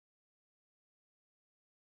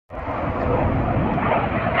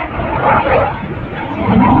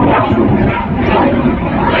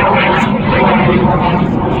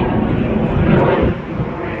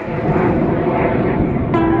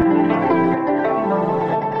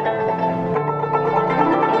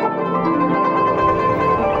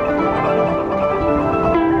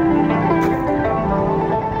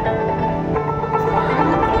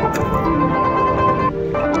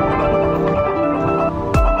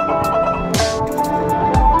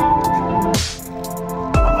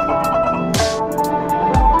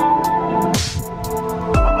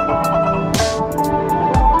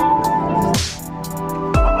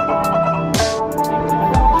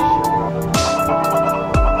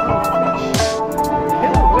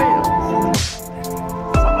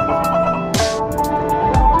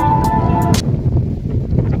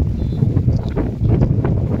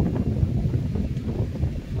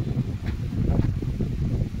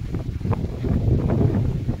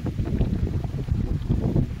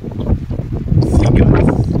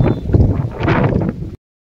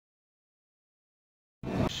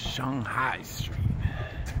Shanghai Street.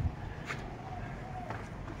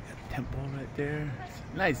 Got a temple right there. It's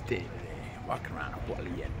a nice day today. Walking around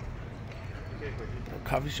HUALIEN.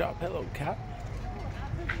 Coffee shop. Hello, cat.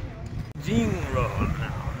 Nanjing Road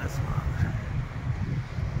now. This one.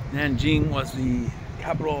 Nanjing was the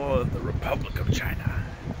capital of the Republic of China,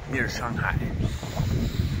 near Shanghai,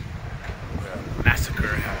 where a massacre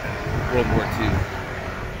happened in World War II.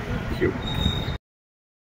 Here.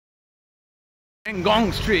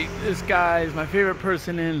 Chenglong Street. This guy is my favorite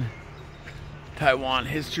person in Taiwan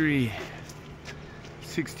history.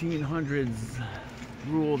 1600s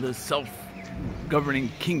ruled as self-governing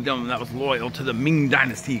kingdom that was loyal to the Ming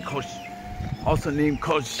Dynasty, also named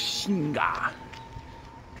Qing,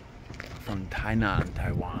 from Tainan,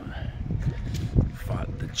 Taiwan.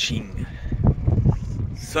 Fought the Qing,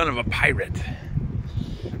 son of a pirate,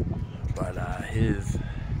 but his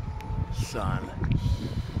son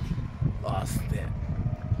lost that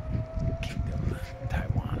kingdom,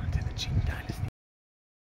 Taiwan, to the Qing Dynasty.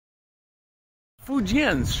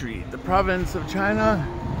 Fujian Street, the province of China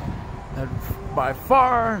that by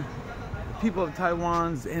far the people of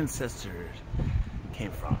Taiwan's ancestors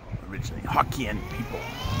came from originally. Hakka people,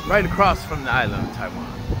 right across from the island of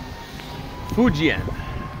Taiwan. Fujian.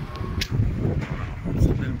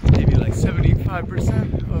 Something maybe like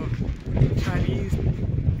 75% of Chinese,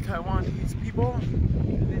 Taiwanese people,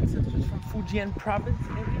 ancestors from Fujian province.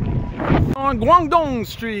 On Guangdong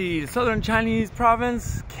Street, southern Chinese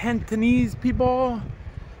province, Cantonese people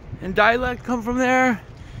and dialect come from there.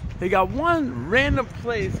 They got one random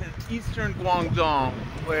place in eastern Guangdong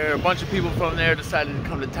where a bunch of people from there decided to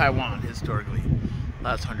come to Taiwan historically,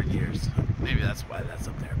 last 100 years. Maybe that's why that's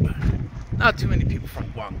up there, but not too many people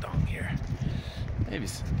from Guangdong here. Maybe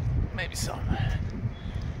some.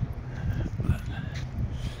 But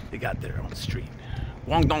they got their own street.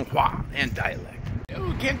 Guangdong Hua and dialect.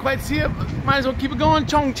 We can't quite see it, but might as well keep it going.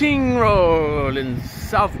 Chongqing Road in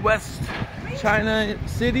southwest China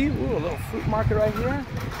City. Ooh, a little fruit market right here.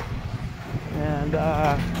 And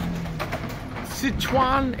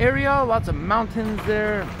Sichuan area, lots of mountains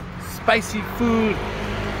there, spicy food.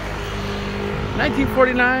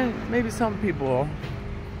 1949, maybe some people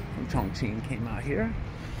from Chongqing came out here,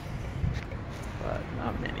 but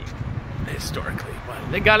not many historically.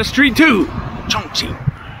 But they got a street too, Chongqing.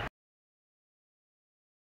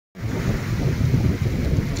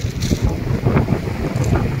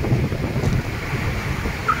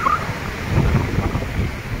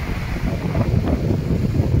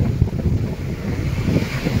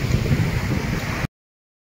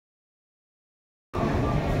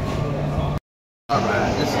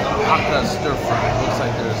 Alright, this is Hakka stir fry. Looks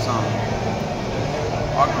like there's some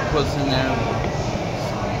octopus in there,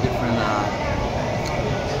 some different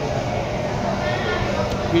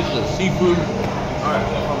pieces of seafood. Alright,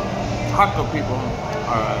 Hakka people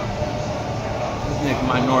are a ethnic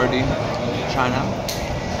minority in China.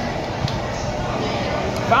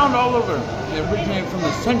 Found all over. They originate from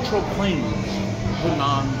the Central Plains,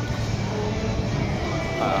 Hunan.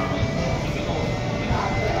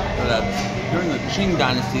 During the Qing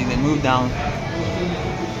Dynasty, they moved down, a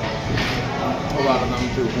lot of them,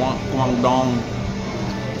 to Guangdong,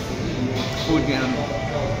 Fujian,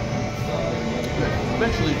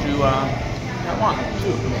 eventually to Taiwan,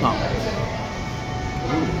 too.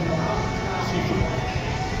 Seafood.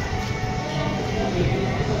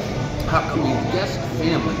 Hakka means guest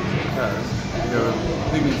family because there were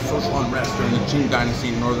big social unrest during the Qing Dynasty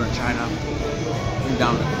in northern China, and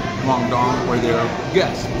down to Guangdong, where they're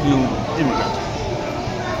guests, new immigrants.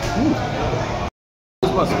 Ooh.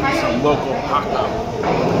 This must be some local Hakka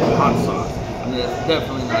hot sauce, and it's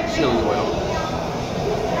definitely not chili oil.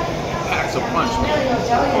 Packs a punch, man.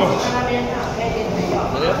 Oh.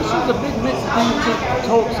 This is a big mix of things.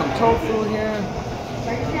 Some tofu here,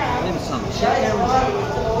 maybe some chicken,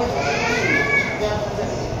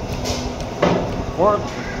 pork.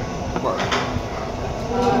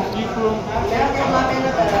 Seafood,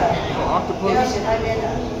 octopus,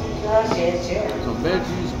 some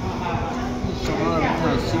veggies, some other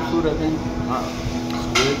kind of seafood, I think.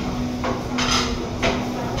 Squid.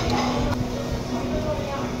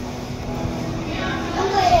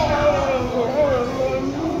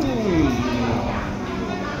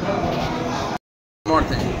 More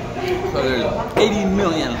thing. So there's 80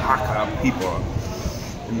 million Hakka people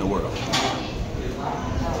in the world.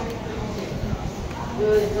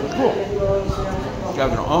 Cool. You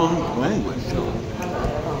have your own language.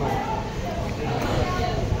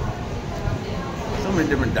 So many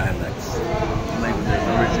different dialects, languages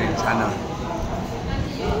originating in China.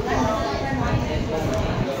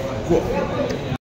 Cool.